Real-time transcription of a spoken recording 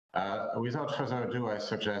Without further ado, I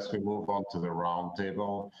suggest we move on to the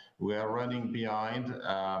roundtable. We are running behind,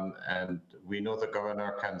 and we know the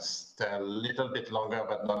governor can stay a little bit longer,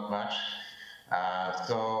 but not much.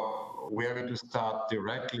 So we are going to start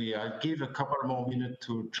directly. I'll give a couple more minutes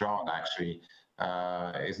to John, actually.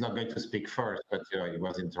 He's not going to speak first, but he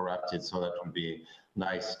was interrupted, so that would be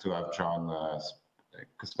nice to have John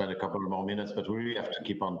spend a couple more minutes, but we really have to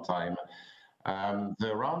keep on time.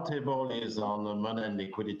 The roundtable is on money and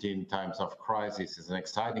liquidity in times of crisis. It's an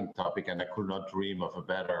exciting topic, and I could not dream of a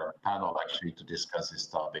better panel actually to discuss this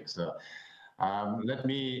topic. So let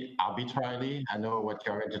me arbitrarily, I know what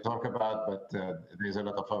you're going to talk about, but there's a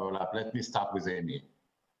lot of overlap. Let me start with Amy.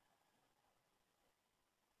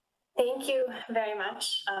 Thank you very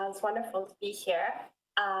much. It's wonderful to be here.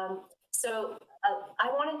 I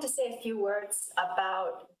wanted to say a few words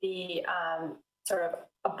about the sort of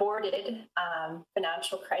aborted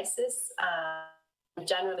financial crisis,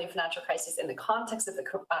 generally financial crisis in the context of the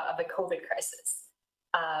COVID crisis.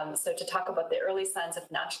 So to talk about the early signs of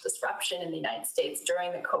financial disruption in the United States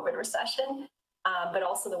during the COVID recession, but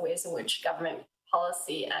also the ways in which government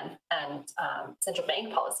policy and central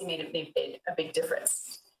bank policy made a big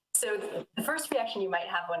difference. So the first reaction you might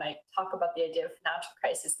have when I talk about the idea of financial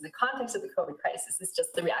crisis in the context of the COVID crisis is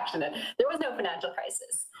just the reaction that there was no financial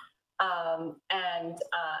crisis. And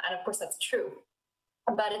of course that's true,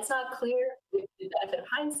 but it's not clear with the benefit of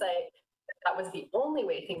hindsight that was the only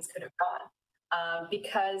way things could have gone.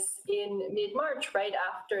 Because in mid-March, right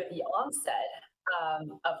after the onset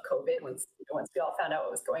of COVID, once we all found out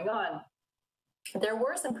what was going on, there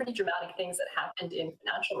were some pretty dramatic things that happened in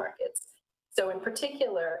financial markets. So in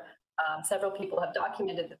particular, several people have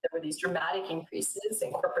documented that there were these dramatic increases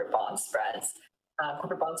in corporate bond spreads.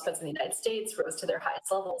 Corporate bond spreads in the United States rose to their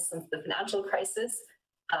highest levels since the financial crisis.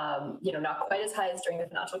 Not quite as high as during the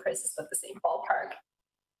financial crisis, but the same ballpark.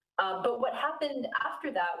 But what happened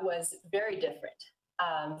after that was very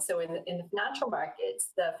different. So in the financial markets,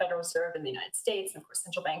 the Federal Reserve in the United States, and of course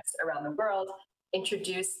central banks around the world,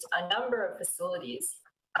 introduced a number of facilities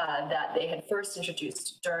that they had first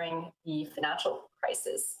introduced during the financial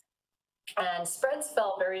crisis. And spreads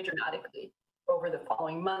fell very dramatically over the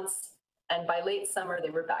following months. And by late summer, they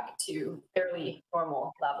were back to fairly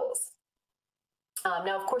normal levels.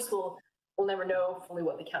 Now, of course, we'll never know fully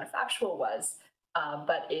what the counterfactual was,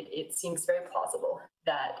 but it seems very plausible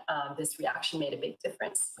that this reaction made a big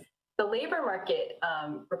difference. The labor market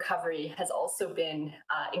recovery has also been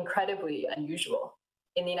incredibly unusual.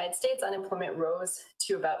 In the United States, unemployment rose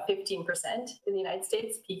to about 15% in the United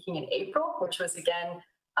States, peaking in April, which was, again,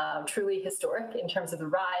 truly historic in terms of the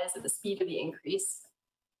rise of the speed of the increase.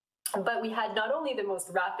 But we had not only the most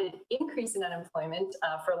rapid increase in unemployment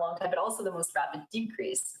for a long time, but also the most rapid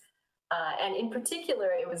decrease. And in particular,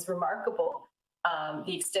 it was remarkable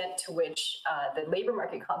the extent to which the labor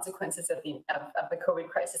market consequences of the COVID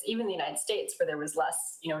crisis, even in the United States, where there was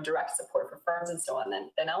less direct support for firms and so on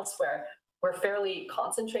than elsewhere, were fairly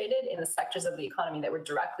concentrated in the sectors of the economy that were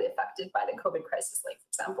directly affected by the COVID crisis, like, for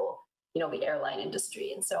example, the airline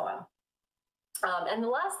industry and so on. And the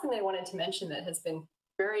last thing I wanted to mention that has been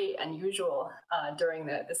very unusual during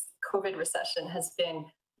this COVID recession has been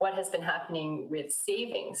what has been happening with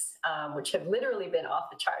savings, which have literally been off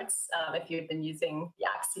the charts if you've been using the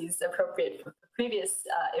axes appropriate for previous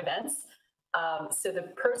events. So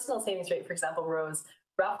the personal savings rate, for example, rose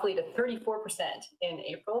roughly to 34% in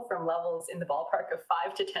April from levels in the ballpark of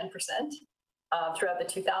 5 to 10% throughout the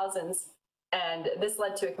 2000s. And this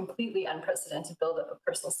led to a completely unprecedented buildup of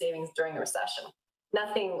personal savings during a recession.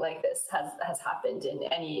 Nothing like this has happened in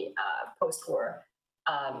any post-war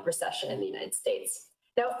recession in the United States.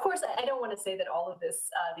 Now, of course, I don't want to say that all of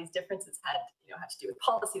these differences had to do with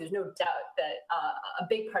policy. There's no doubt that a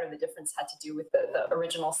big part of the difference had to do with the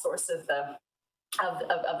original source of the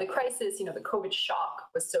crisis. The COVID shock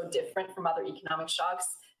was so different from other economic shocks.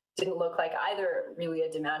 Didn't look like either really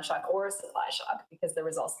a demand shock or a supply shock, because there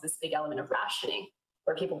was also this big element of rationing,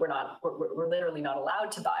 where people were literally not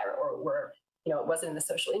allowed to buy, or were it wasn't in the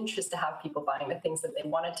social interest to have people buying the things that they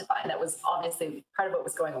wanted to buy. And that was obviously part of what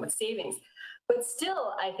was going on with savings. But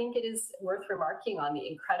still, I think it is worth remarking on the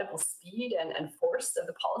incredible speed and force of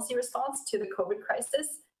the policy response to the COVID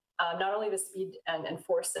crisis. Not only the speed and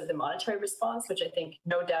force of the monetary response, which I think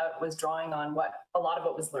no doubt was drawing on a lot of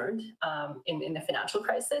what was learned in the financial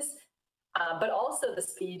crisis, but also the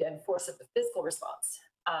speed and force of the fiscal response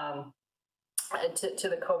to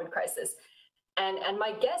the COVID crisis. And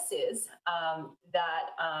my guess is that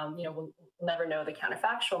we'll never know the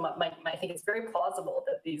counterfactual. I think it's very plausible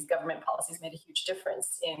that these government policies made a huge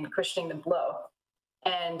difference in cushioning the blow.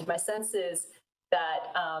 And my sense is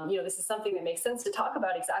that this is something that makes sense to talk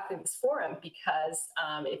about exactly in this forum, because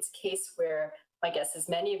it's a case where my guess is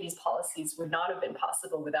many of these policies would not have been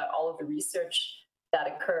possible without all of the research that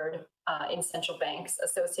occurred in central banks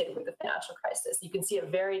associated with the financial crisis. You can see a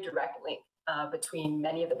very direct link between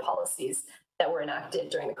many of the policies that were enacted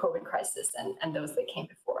during the COVID crisis and those that came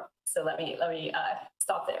before. So let me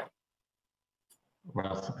stop there.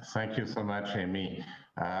 Well, thank you so much, Amy.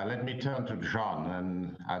 Let me turn to John,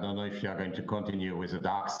 and I don't know if you are going to continue with the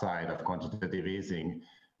dark side of quantitative easing,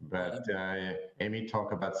 but Amy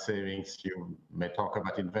talked about savings, you may talk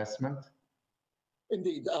about investment.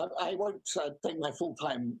 Indeed, I won't take my full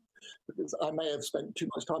time because I may have spent too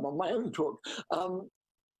much time on my own talk.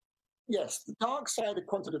 Yes, the dark side of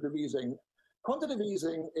quantitative easing. Quantitative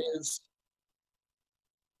easing is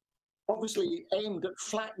obviously aimed at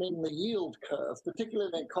flattening the yield curve,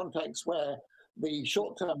 particularly in a context where the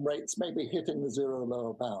short-term rates may be hitting the zero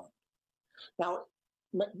lower bound. Now,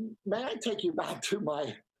 may I take you back to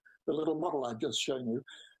the little model I've just shown you?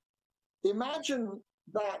 Imagine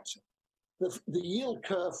that the yield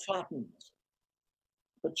curve flattens,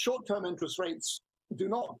 but short-term interest rates do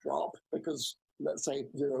not drop because, let's say,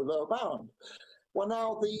 zero lower bound. Well,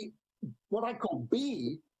 now what I call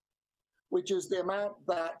B, which is the amount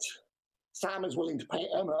that Sam is willing to pay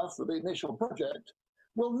Emma for the initial project,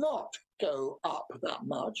 will not go up that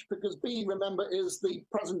much because B, remember, is the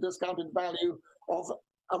present discounted value of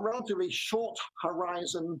a relatively short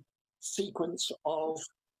horizon sequence of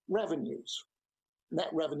revenues, net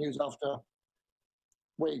revenues after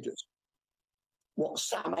wages, what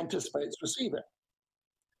Sam anticipates receiving.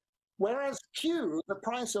 Whereas Q, the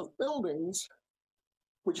price of buildings,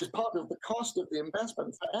 which is part of the cost of the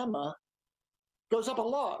investment for Emma, goes up a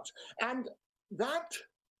lot. And that,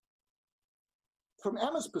 from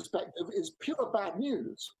Emma's perspective, is pure bad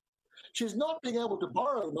news. She's not being able to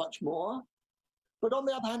borrow much more, but on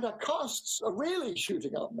the other hand, her costs are really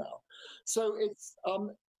shooting up now. So it's,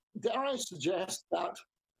 dare I suggest that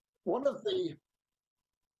one of the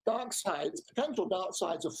dark sides, potential dark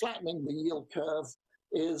sides of flattening the yield curve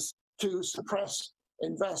is to suppress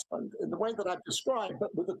investment in the way that I've described,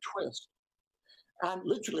 but with a twist, and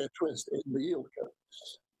literally a twist in the yield curve.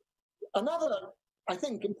 Another, I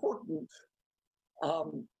think, important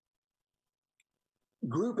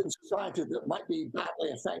group in society that might be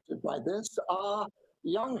badly affected by this are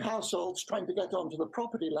young households trying to get onto the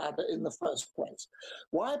property ladder in the first place.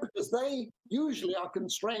 Why? Because they usually are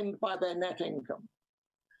constrained by their net income.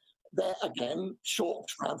 They're, again,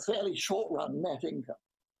 fairly short-run net income.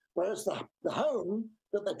 Whereas the home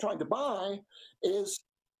that they're trying to buy is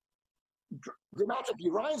dramatically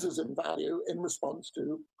rises in value in response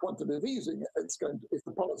to quantitative easing if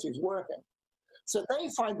the policy is working. So they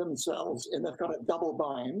find themselves in a kind of double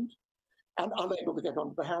bind and unable to get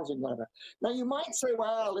onto the housing ladder. Now you might say,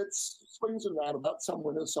 well, it's swings and roundabouts, some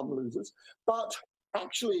winners, some losers, but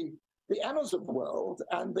actually the Emmas of the world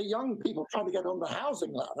and the young people trying to get on the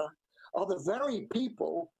housing ladder are the very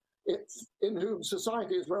people in whom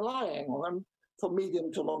society is relying on for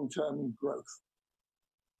medium to long-term growth.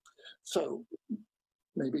 So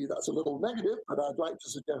maybe that's a little negative, but I'd like to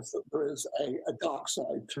suggest that there is a dark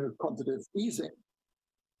side to quantitative easing.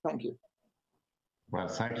 Thank you. Well,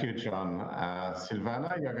 thank you, John.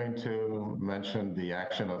 Silvana, you're going to mention the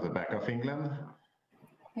action of the Bank of England.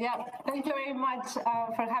 Yeah, thank you very much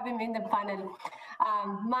for having me in the panel.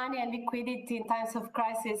 Money and liquidity in times of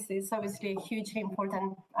crisis is obviously a hugely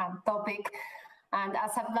important topic. And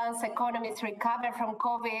as advanced economies recover from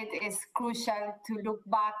COVID, it's crucial to look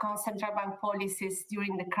back on central bank policies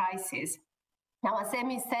during the crisis. Now, as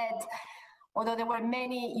Emi said, although there were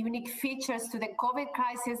many unique features to the COVID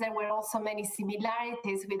crisis, there were also many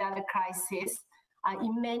similarities with other crises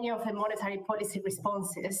in many of the monetary policy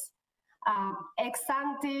responses. Ex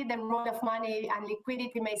ante, the role of money and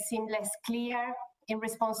liquidity may seem less clear in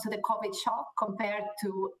response to the COVID shock compared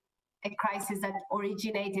to a crisis that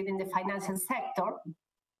originated in the financial sector.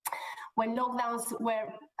 When lockdowns were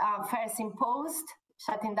first imposed,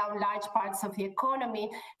 shutting down large parts of the economy,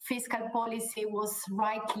 fiscal policy was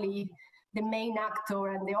rightly the main actor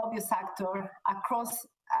and the obvious actor across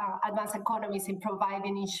advanced economies in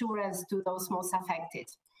providing insurance to those most affected.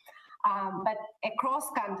 But across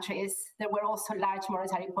countries, there were also large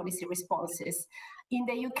monetary policy responses. In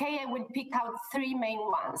the UK, I will pick out three main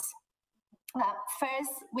ones.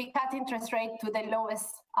 First, we cut interest rate to the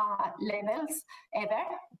lowest levels ever,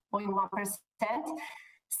 0.1%.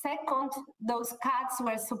 Second, those cuts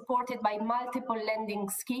were supported by multiple lending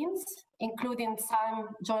schemes, including some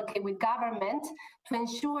jointly with government, to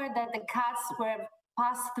ensure that the cuts were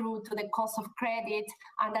passed through to the cost of credit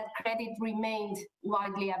and that credit remained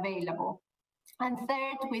widely available. And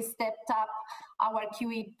third, we stepped up our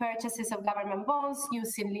QE purchases of government bonds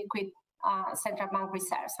using liquid central bank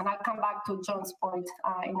reserves. And I'll come back to John's point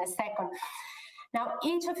in a second. Now,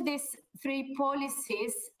 each of these three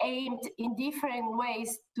policies aimed in different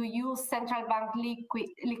ways to use central bank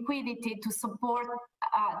liquidity to support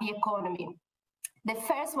the economy. The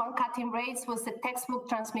first one, cutting rates, was the textbook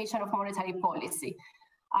transmission of monetary policy.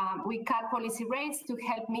 We cut policy rates to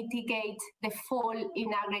help mitigate the fall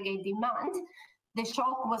in aggregate demand. The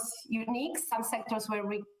shock was unique. Some sectors were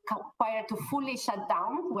required to fully shut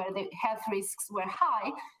down where the health risks were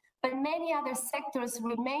high, but many other sectors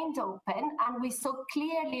remained open, and we saw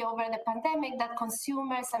clearly over the pandemic that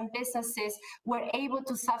consumers and businesses were able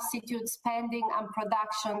to substitute spending and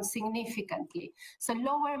production significantly. So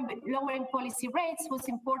lowering policy rates was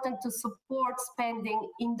important to support spending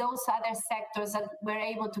in those other sectors that were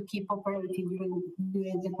able to keep operating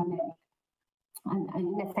during the pandemic and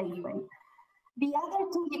in a safe way. The other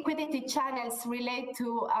two liquidity channels relate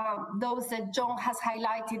to those that John has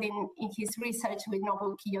highlighted in his research with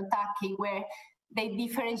Nobuo Kiyotaki, where they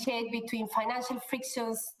differentiate between financial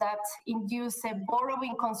frictions that induce a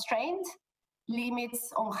borrowing constraint,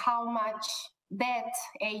 limits on how much debt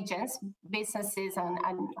agents, businesses, and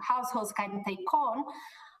households can take on,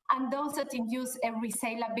 and those that induce a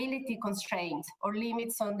resaleability constraint or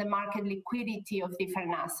limits on the market liquidity of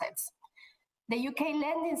different assets. The UK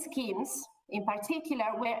lending schemes, in particular,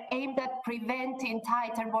 were aimed at preventing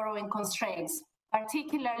tighter borrowing constraints,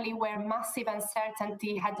 particularly where massive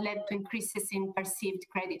uncertainty had led to increases in perceived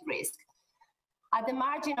credit risk. At the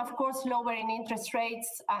margin, of course, lowering interest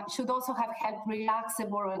rates should also have helped relax the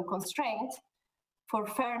borrowing constraint. For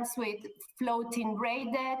firms with floating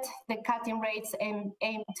rate debt, the cutting rates aimed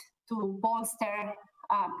to bolster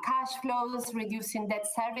cash flows, reducing debt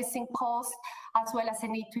servicing costs, as well as a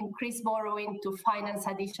need to increase borrowing to finance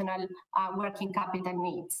additional working capital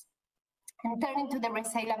needs. And turning to the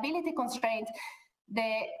resaleability constraint,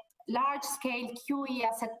 the large-scale QE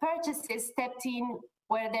asset purchases stepped in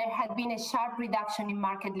where there had been a sharp reduction in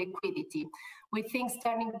market liquidity, with things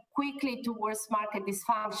turning quickly towards market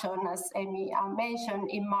dysfunction, as Amy mentioned,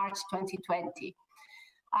 in March 2020.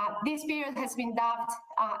 This period has been dubbed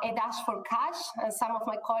a dash for cash. Some of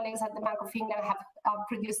my colleagues at the Bank of England have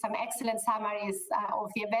produced some excellent summaries of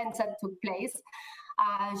the events that took place.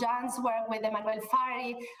 Jean's work with Emmanuel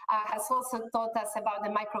Fari has also taught us about the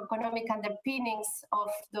microeconomic underpinnings of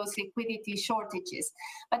those liquidity shortages.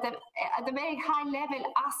 But at a very high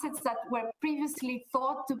level, assets that were previously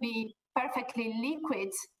thought to be perfectly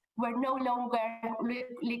liquid were no longer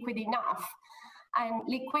liquid enough. And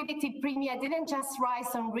liquidity premia didn't just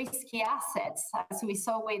rise on risky assets, as we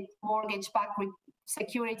saw with mortgage-backed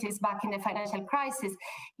securities back in the financial crisis.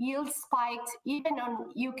 Yields spiked even on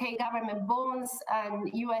UK government bonds and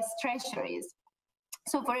US treasuries.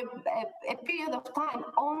 So for a period of time,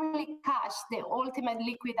 only cash, the ultimate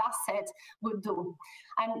liquid asset, would do.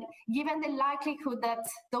 And given the likelihood that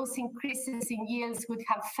those increases in yields would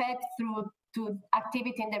have fed through to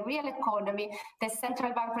activity in the real economy, the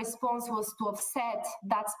central bank response was to offset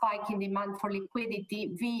that spike in demand for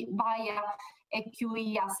liquidity via a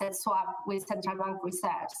QE asset swap with central bank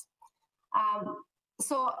reserves.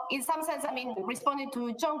 So in some sense, I mean, responding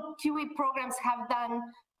to John, QE programs have done,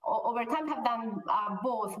 over time have done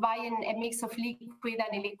both, buying a mix of liquid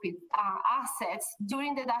and illiquid assets.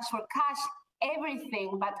 During the dash for cash,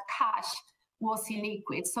 everything but cash was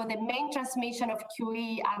illiquid. So the main transmission of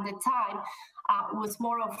QE at the time was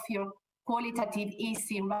more of your qualitative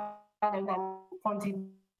easing rather than quantitative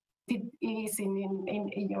easing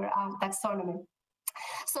in your taxonomy.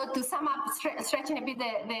 So to sum up, stretching a bit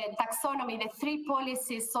the taxonomy, the three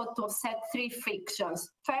policies sought to offset three frictions.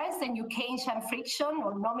 First, the new Keynesian friction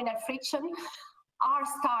or nominal friction. R*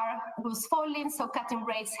 was falling, so cutting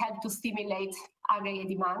rates helped to stimulate aggregate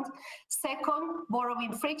demand. Second,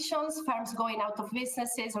 borrowing frictions, firms going out of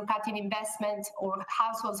businesses or cutting investment, or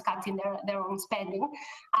households cutting their own spending.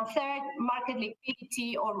 And third, market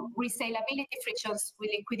liquidity or resaleability frictions,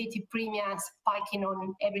 with liquidity premiums spiking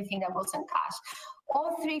on everything that wasn't cash.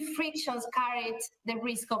 All three frictions carried the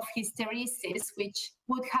risk of hysteresis, which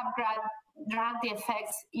would have drag the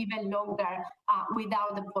effects even longer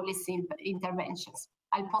without the policy interventions.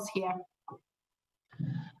 I'll pause here.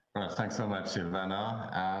 Thanks so much,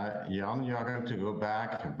 Silvana. Jan, you are going to go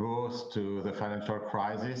back both to the financial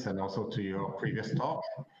crisis and also to your previous talk.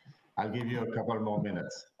 I'll give you a couple more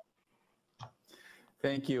minutes.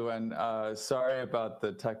 Thank you, and sorry about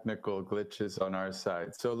the technical glitches on our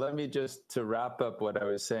side. So let me just, to wrap up what I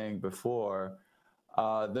was saying before,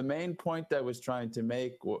 the main point I was trying to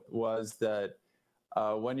make was that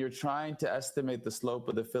when you're trying to estimate the slope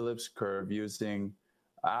of the Phillips curve using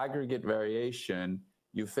aggregate variation,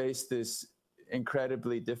 you face this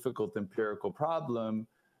incredibly difficult empirical problem,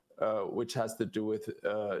 which has to do with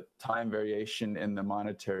time variation in the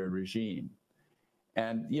monetary regime.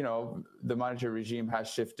 And, you know, the monetary regime has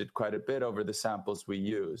shifted quite a bit over the samples we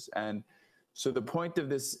use. And so the point of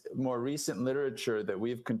this more recent literature that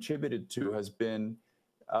we've contributed to has been,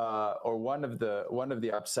 or one of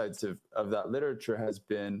the upsides of that literature has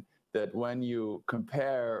been that when you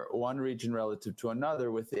compare one region relative to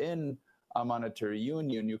another within a monetary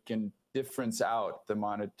union, you can difference out the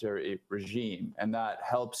monetary regime. And that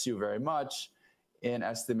helps you very much in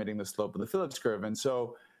estimating the slope of the Phillips curve. And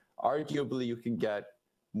so arguably you can get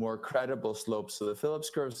more credible slopes of the Phillips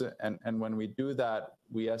curves. And when we do that,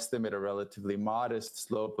 we estimate a relatively modest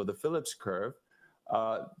slope of the Phillips curve.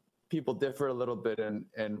 People differ a little bit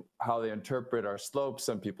in how they interpret our slope.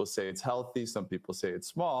 Some people say it's healthy, some people say it's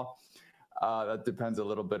small. That depends a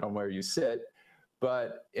little bit on where you sit.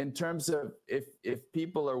 But in terms of if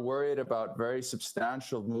people are worried about very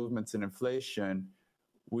substantial movements in inflation,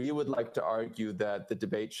 we would like to argue that the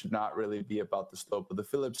debate should not really be about the slope of the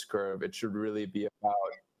Phillips curve. It should really be about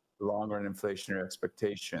long-run inflationary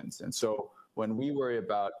expectations. And so when we worry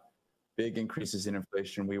about big increases in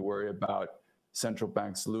inflation, we worry about central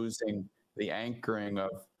banks losing the anchoring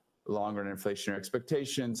of long-run inflationary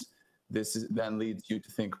expectations. This then leads you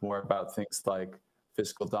to think more about things like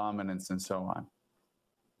fiscal dominance and so on.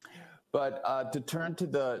 But to turn to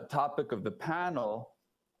the topic of the panel,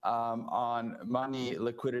 on money,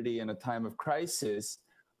 liquidity in a time of crisis,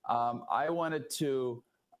 I wanted to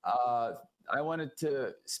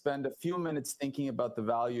spend a few minutes thinking about the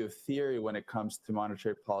value of theory when it comes to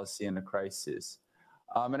monetary policy in a crisis.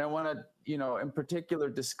 And I want to, you know, in particular,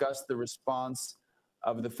 discuss the response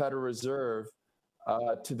of the Federal Reserve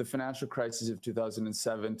to the financial crisis of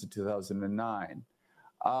 2007 to 2009.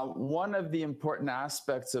 One of the important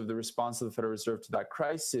aspects of the response of the Federal Reserve to that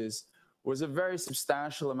crisis was a very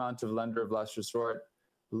substantial amount of lender of last resort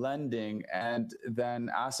lending and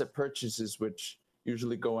then asset purchases, which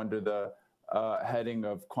usually go under the heading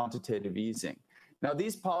of quantitative easing. Now,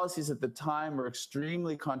 these policies at the time were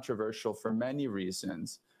extremely controversial for many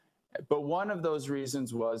reasons, but one of those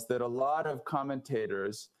reasons was that a lot of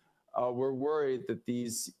commentators were worried that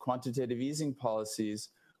these quantitative easing policies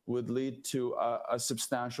would lead to a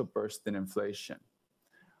substantial burst in inflation.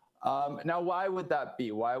 Now, why would that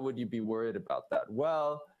be? Why would you be worried about that?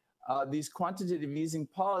 Well, these quantitative easing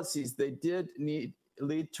policies, they did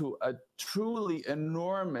lead to a truly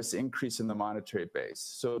enormous increase in the monetary base.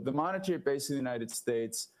 So the monetary base in the United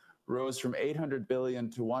States rose from 800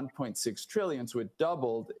 billion to 1.6 trillion. So it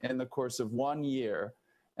doubled in the course of 1 year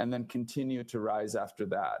and then continued to rise after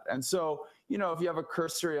that. And so, you know, if you have a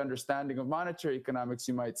cursory understanding of monetary economics,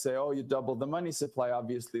 you might say, oh, you double the money supply,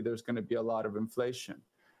 obviously there's going to be a lot of inflation.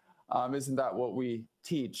 Isn't that what we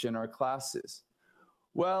teach in our classes?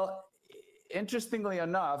 Well, interestingly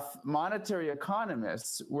enough, monetary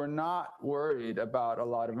economists were not worried about a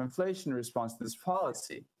lot of inflation in response to this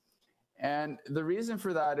policy. And the reason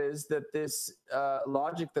for that is that this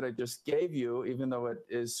logic that I just gave you, even though it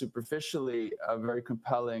is superficially a very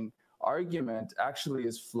compelling argument, actually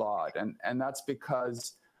is flawed. And that's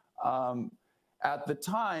because at the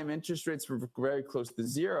time, interest rates were very close to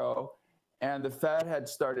zero, and the Fed had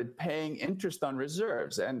started paying interest on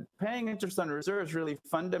reserves. And paying interest on reserves really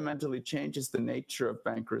fundamentally changes the nature of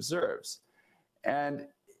bank reserves. And,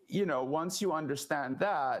 you know, once you understand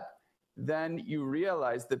that, then you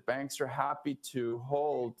realize that banks are happy to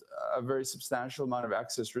hold a very substantial amount of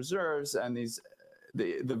excess reserves, and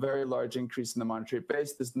the very large increase in the monetary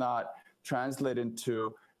base does not translate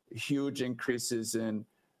into huge increases in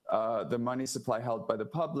the money supply held by the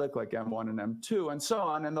public, like M1 and M2, and so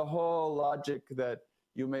on. And the whole logic that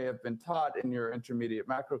you may have been taught in your intermediate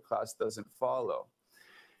macro class doesn't follow.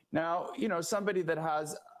 Now, you know, somebody that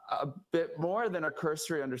has a bit more than a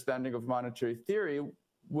cursory understanding of monetary theory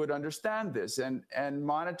would understand this. And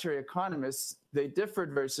monetary economists, they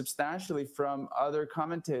differed very substantially from other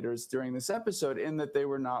commentators during this episode in that they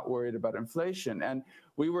were not worried about inflation. And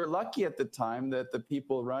we were lucky at the time that the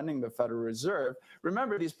people running the Federal Reserve,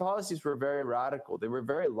 remember, these policies were very radical. They were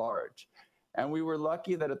very large. And we were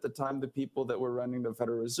lucky that at the time, the people that were running the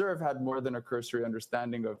Federal Reserve had more than a cursory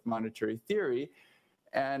understanding of monetary theory.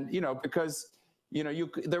 And, you know, because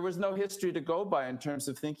there was no history to go by in terms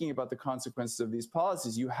of thinking about the consequences of these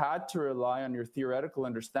policies. You had to rely on your theoretical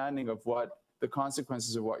understanding of what the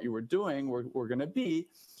consequences of what you were doing were going to be.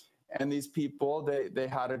 And these people, they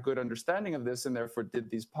had a good understanding of this and therefore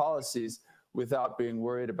did these policies without being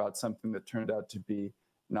worried about something that turned out to be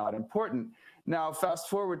not important. Now, fast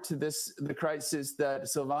forward to the crisis that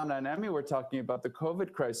Silvana and Emmy were talking about, the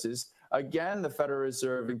COVID crisis. Again, the Federal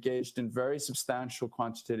Reserve engaged in very substantial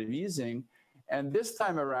quantitative easing. And this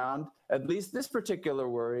time around, at least this particular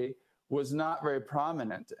worry was not very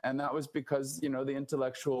prominent. And that was because, the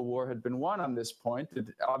intellectual war had been won on this point. It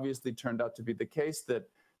obviously turned out to be the case that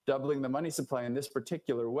doubling the money supply in this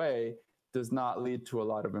particular way does not lead to a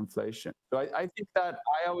lot of inflation. So I think that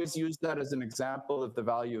I always use that as an example of the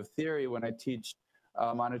value of theory when I teach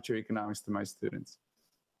monetary economics to my students.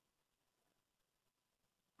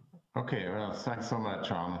 Okay, well, thanks so much,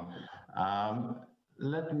 John.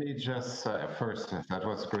 Let me just first, that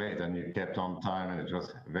was great, and you kept on time, and it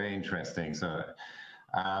was very interesting. So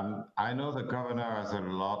I know the governor has a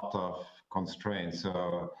lot of constraints,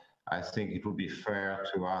 so I think it would be fair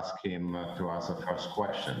to ask him to ask the first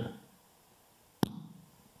question.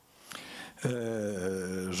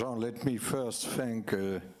 Jean, let me first thank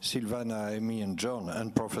Silvana, Amy, and John,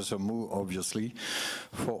 and Professor Mu, obviously,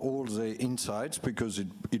 for all the insights, because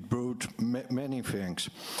it brought many things.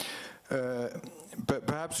 But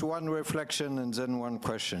perhaps one reflection and then one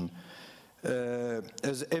question.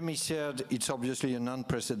 As Amy said, it's obviously an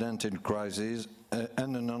unprecedented crisis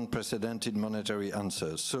and an unprecedented monetary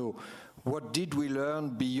answer. So what did we learn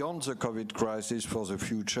beyond the COVID crisis for the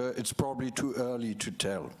future? It's probably too early to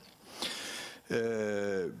tell.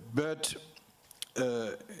 But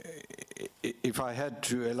if I had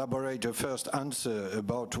to elaborate a first answer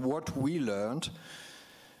about what we learned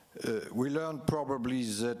probably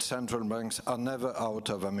that central banks are never out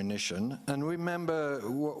of ammunition. And remember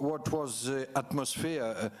what was the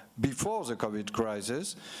atmosphere before the COVID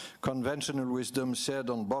crisis. Conventional wisdom said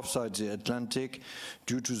on both sides of the Atlantic,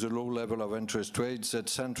 due to the low level of interest rates, that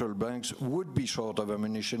central banks would be short of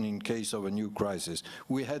ammunition in case of a new crisis.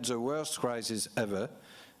 We had the worst crisis ever,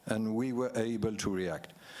 and we were able to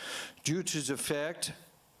react. Due to the fact,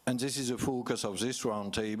 and this is the focus of this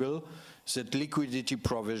roundtable, that liquidity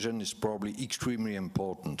provision is probably extremely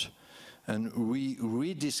important. And we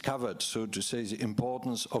rediscovered, so to say, the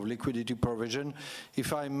importance of liquidity provision.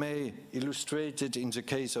 If I may illustrate it in the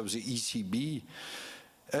case of the ECB,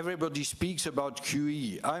 everybody speaks about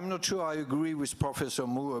QE. I'm not sure I agree with Professor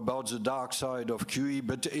Mu about the dark side of QE,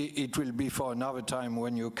 but it will be for another time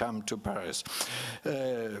when you come to Paris.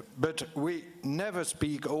 But we never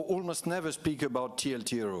speak, or almost never speak about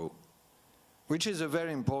TLTRO, which is a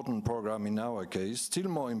very important program in our case, still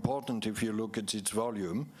more important if you look at its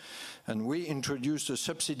volume. And we introduced a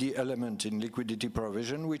subsidy element in liquidity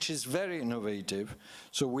provision, which is very innovative,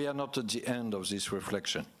 so we are not at the end of this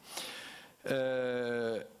reflection.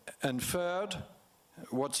 And third,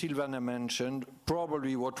 what Silvana mentioned,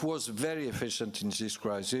 probably what was very efficient in this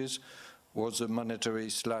crisis was the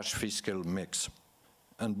monetary/fiscal mix.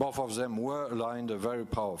 And both of them were aligned, very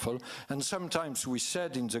powerful. And sometimes we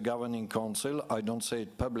said in the Governing Council, I don't say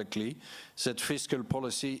it publicly, that fiscal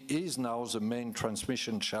policy is now the main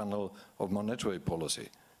transmission channel of monetary policy.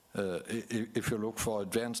 If you look for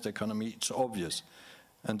advanced economy, it's obvious.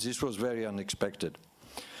 And this was very unexpected.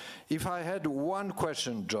 If I had one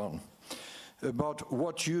question, John, about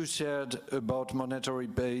what you said about monetary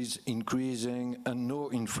base increasing and no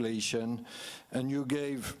inflation, and you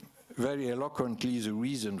gave very eloquently the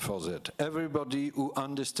reason for that. Everybody who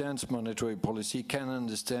understands monetary policy can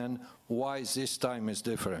understand why this time is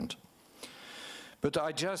different. But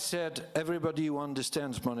I just said everybody who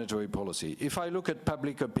understands monetary policy. If I look at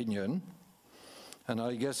public opinion, and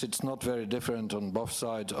I guess it's not very different on both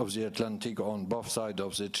sides of the Atlantic or on both sides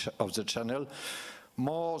of the channel,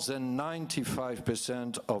 more than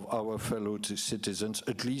 95% of our fellow citizens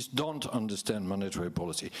at least don't understand monetary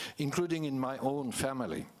policy, including in my own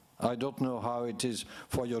family. I don't know how it is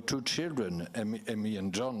for your two children, Emmy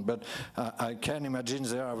and John, but I can imagine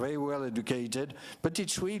they are very well educated, but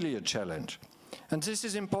it's really a challenge. And this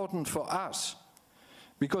is important for us,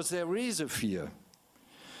 because there is a fear.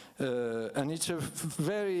 And it's a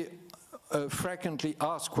very frequently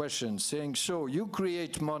asked question, saying, so you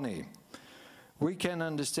create money. We can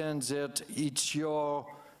understand that it's your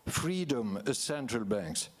freedom as central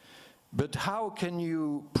banks. But how can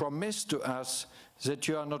you promise to us that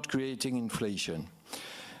you are not creating inflation?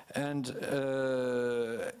 And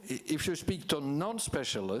if you speak to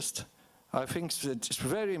non-specialists, I think that it's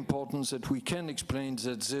very important that we can explain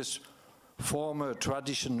that this former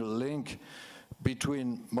traditional link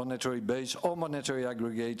between monetary base or monetary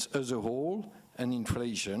aggregates as a whole and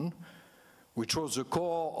inflation, which was the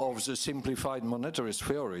core of the simplified monetarist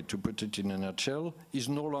theory, to put it in a nutshell, is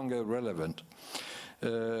no longer relevant.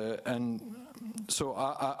 And So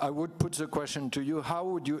I would put the question to you, how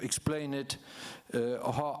would you explain it?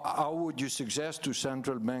 How would you suggest to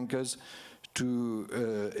central bankers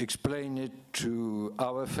to explain it to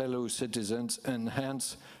our fellow citizens and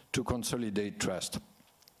hence to consolidate trust?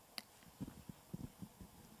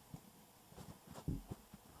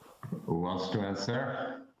 Who wants to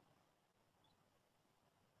answer?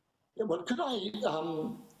 Yeah, well, could I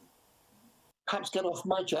perhaps get off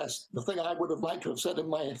my chest the thing I would have liked to have said in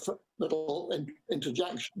my little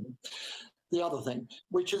interjection, the other thing,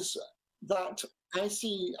 which is that I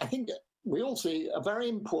think we all see a very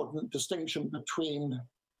important distinction between,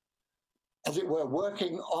 as it were,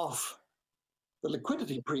 working off the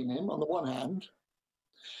liquidity premium on the one hand,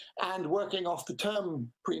 and working off the term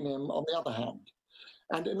premium on the other hand.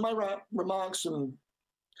 And in my remarks on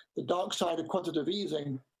the dark side of quantitative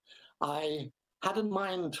easing, I had in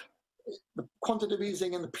mind the quantitative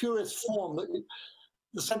easing in the purest form, that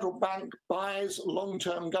the central bank buys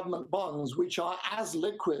long-term government bonds, which are as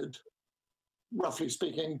liquid, roughly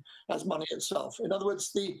speaking, as money itself. In other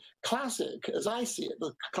words, the classic, as I see it,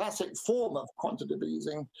 the classic form of quantitative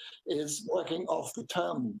easing is working off the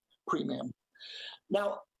term premium.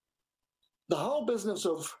 Now, the whole business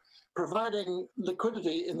of providing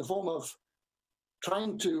liquidity in the form of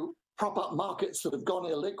trying to prop up markets that have gone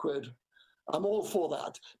illiquid, I'm all for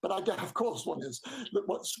that. But of course, one is, look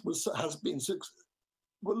what's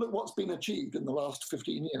been achieved in the last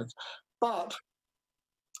 15 years. But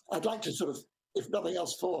I'd like to sort of, if nothing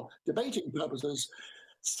else for debating purposes,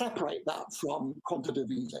 separate that from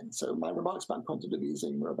quantitative easing. So my remarks about quantitative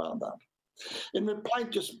easing were about that. In reply,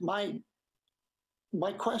 just my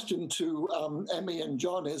question to Emmy and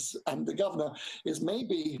John is, and the governor, is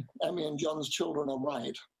maybe Emmy and John's children are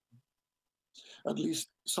right, at least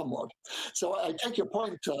somewhat. So I take your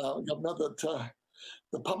point, Governor, that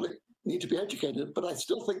the public need to be educated, but I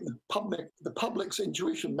still think the public's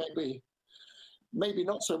intuition maybe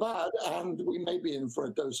not so bad, and we may be in for a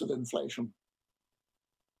dose of inflation.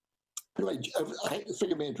 Anyway,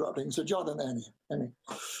 forgive me interrupting. So John and Emmy.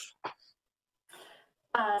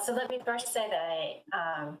 So let me first say that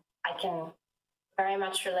I can very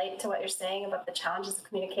much relate to what you're saying about the challenges of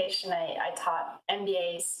communication. I taught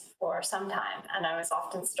MBAs for some time, and I was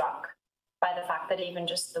often struck by the fact that even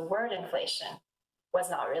just the word inflation was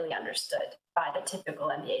not really understood by the typical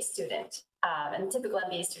MBA student. And the typical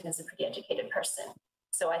MBA student is a pretty educated person.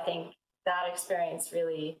 So I think that experience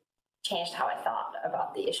really changed how I thought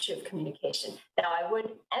about the issue of communication. Now, I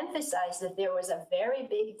would emphasize that there was a very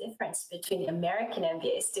big difference between the American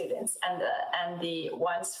MBA students and the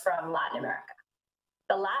ones from Latin America.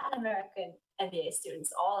 The Latin American MBA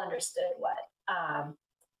students all understood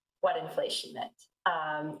what inflation meant.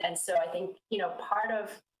 And so I think, part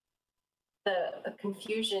of the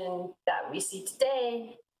confusion that we see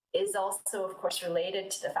today is also, of course, related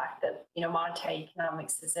to the fact that, monetary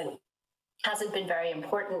economics hasn't been very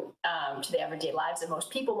important to the everyday lives of most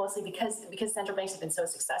people, mostly because central banks have been so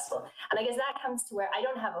successful. And I guess that comes to where I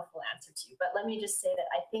don't have a full answer to you, but let me just say that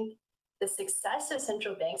I think the success of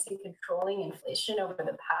central banks in controlling inflation over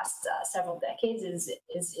the past several decades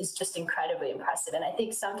is just incredibly impressive. And I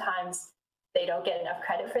think sometimes they don't get enough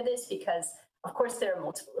credit for this because, of course, there are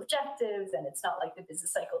multiple objectives, and it's not like the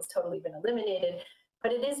business cycle has totally been eliminated.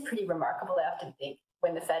 But it is pretty remarkable, I often think,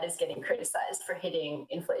 when the Fed is getting criticized for hitting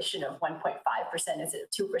inflation of 1.5% instead of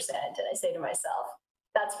 2%. And I say to myself,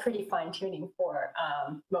 that's pretty fine-tuning for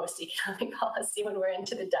most economic policy when we're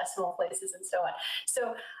into the decimal places and so on.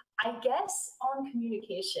 So I guess on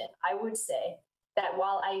communication, I would say that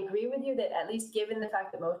while I agree with you that, at least given the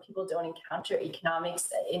fact that most people don't encounter economics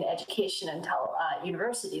in education until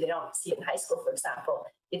university, they don't see it in high school, for example,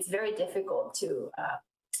 it's very difficult to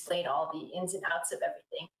explain all the ins and outs of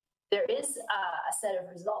everything. There is a set of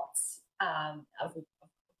results of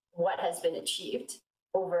what has been achieved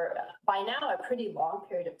over, by now, a pretty long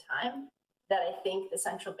period of time that I think the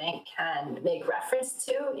central bank can make reference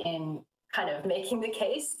to in kind of making the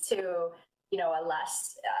case to, a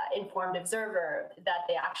less informed observer that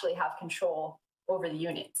they actually have control over the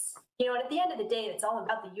units. And at the end of the day, it's all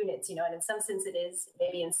about the units, and in some sense it is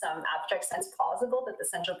maybe in some abstract sense plausible that the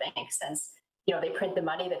central bank, since they print the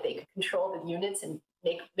money, that they could control the units and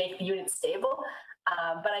make the units stable.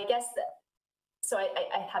 But I guess that, so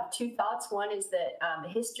I have two thoughts. One is that the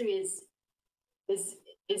history is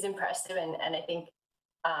impressive, and I think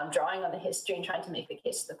drawing on the history and trying to make the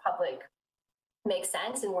case to the public makes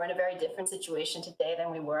sense. And we're in a very different situation today than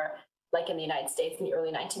we were, like in the United States in the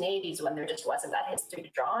early 1980s, when there just wasn't that history to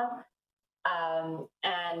draw on.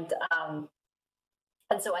 And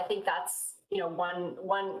so I think that's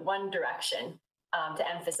one direction to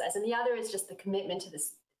emphasize, and the other is just the commitment to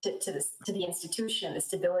this to the institution, the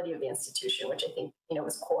stability of the institution, which I think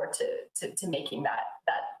was core to making that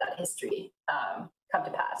history come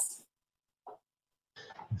to pass.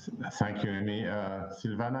 Thank you, Amy.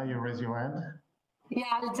 Silvana, you raise your hand. Yeah,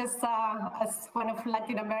 I'll just as one of the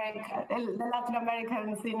Latin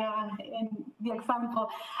Americans in the example.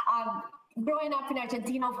 Growing up in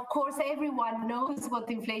Argentina, of course, everyone knows what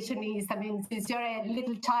inflation is. I mean, since you're a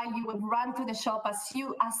little child, you would run to the shop as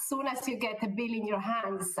soon as you get a bill in your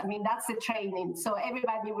hands. I mean, that's the training. So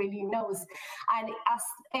everybody really knows. And as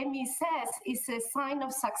Amy says, it's a sign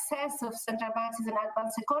of success of central banks and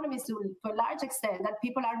advanced economies to a large extent, that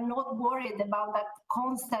people are not worried about that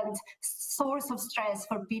constant source of stress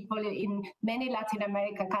for people in many Latin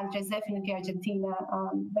American countries, definitely Argentina,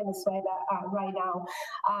 Venezuela right now,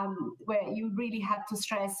 where you really have to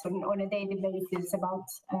stress on a daily basis about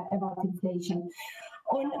inflation.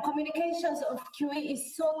 On communications of QE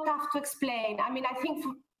is so tough to explain. I mean, I think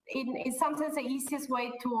in some sense the easiest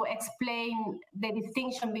way to explain the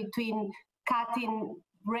distinction between cutting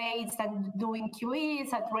rates and doing QE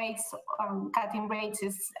is that cutting rates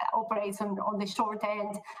operates on the short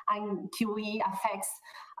end, and QE affects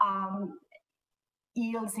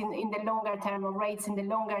yields in the longer term, or rates in the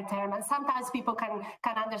longer term, and sometimes people can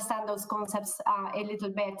understand those concepts a little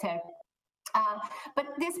better.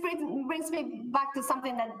 But this brings me back to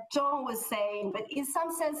something that John was saying. But in some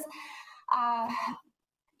sense,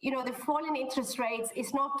 the fall in interest rates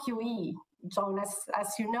is not QE, John.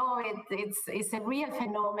 As you know, it's a real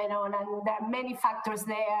phenomenon, and there are many factors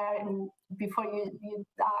there. And before you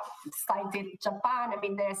cited Japan, I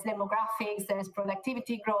mean, there's demographics, there's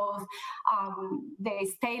productivity growth,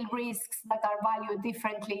 there's tail risks that are valued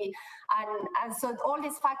differently, and so all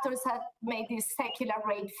these factors have made this secular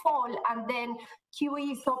rate fall, and then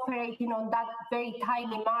QE is operating on that very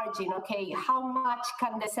tiny margin. Okay, how much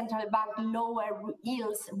can the central bank lower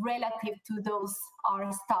yields relative to those R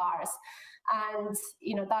stars? And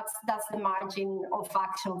that's the margin of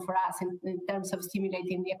action for us in terms of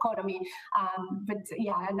stimulating the economy. But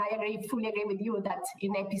yeah, and I fully agree with you that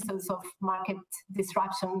in episodes of market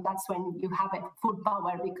disruption, that's when you have a full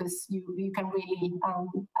power, because you can really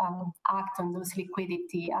act on those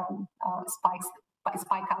liquidity spike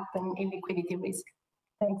up in liquidity risk.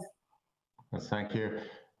 Thanks. Thank you.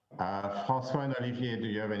 François and Olivier, do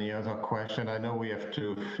you have any other question? I know we have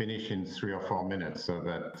to finish in 3 or 4 minutes, so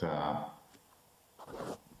that...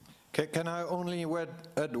 Can I only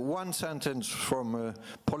add one sentence from a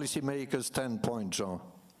policymaker's standpoint, Jean?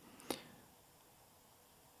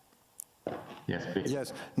 Yes, please.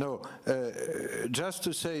 Yes, no, just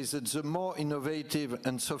to say that the more innovative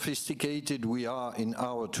and sophisticated we are in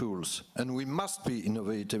our tools, and we must be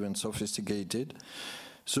innovative and sophisticated,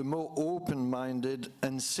 the more open-minded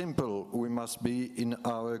and simple we must be in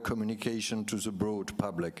our communication to the broad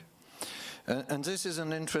public. And this is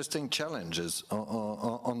an interesting challenge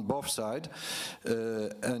on both sides,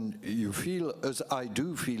 and you feel, as I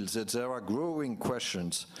do feel, that there are growing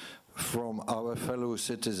questions from our fellow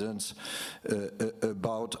citizens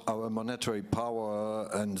about our monetary power,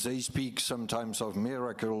 and they speak sometimes of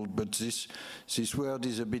miracle, but this word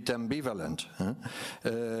is a bit ambivalent. Huh?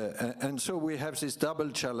 And so we have this double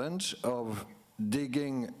challenge of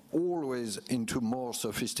digging always into more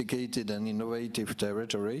sophisticated and innovative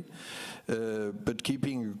territory, but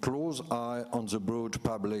keeping a close eye on the broad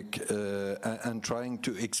public and trying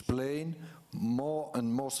to explain more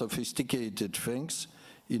and more sophisticated things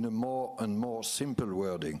in a more and more simple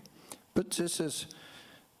wording. But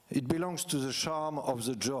it belongs to the charm of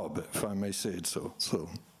the job, if I may say it so.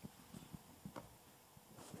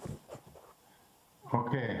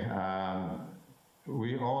 Okay.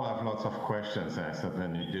 We all have lots of questions, I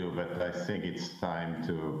certainly do, but I think it's time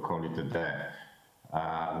to call it a day.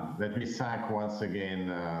 Let me thank once again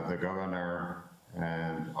the governor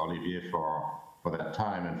and Olivier for that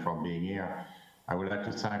time and for being here. I would like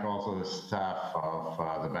to thank also the staff of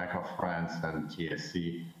the Bank of France and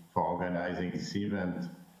TSE for organizing this event.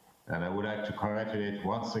 And I would like to congratulate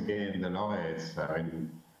once again the laureates.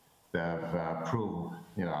 They have proved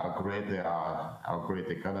how great they are, how great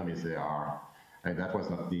economies they are. And that was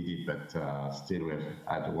not needed, but still we've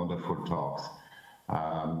had wonderful talks.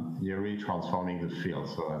 You're really transforming the field,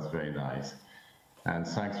 so that's very nice. And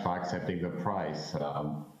thanks for accepting the prize.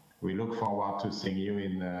 We look forward to seeing you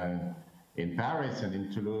in Paris and in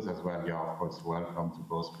Toulouse as well. You're of course welcome to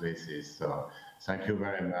both places. So thank you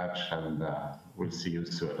very much, and we'll see you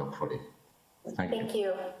soon, hopefully. Thank you. Thank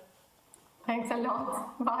you. Thanks a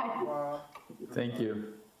lot. Bye. Thank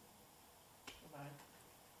you.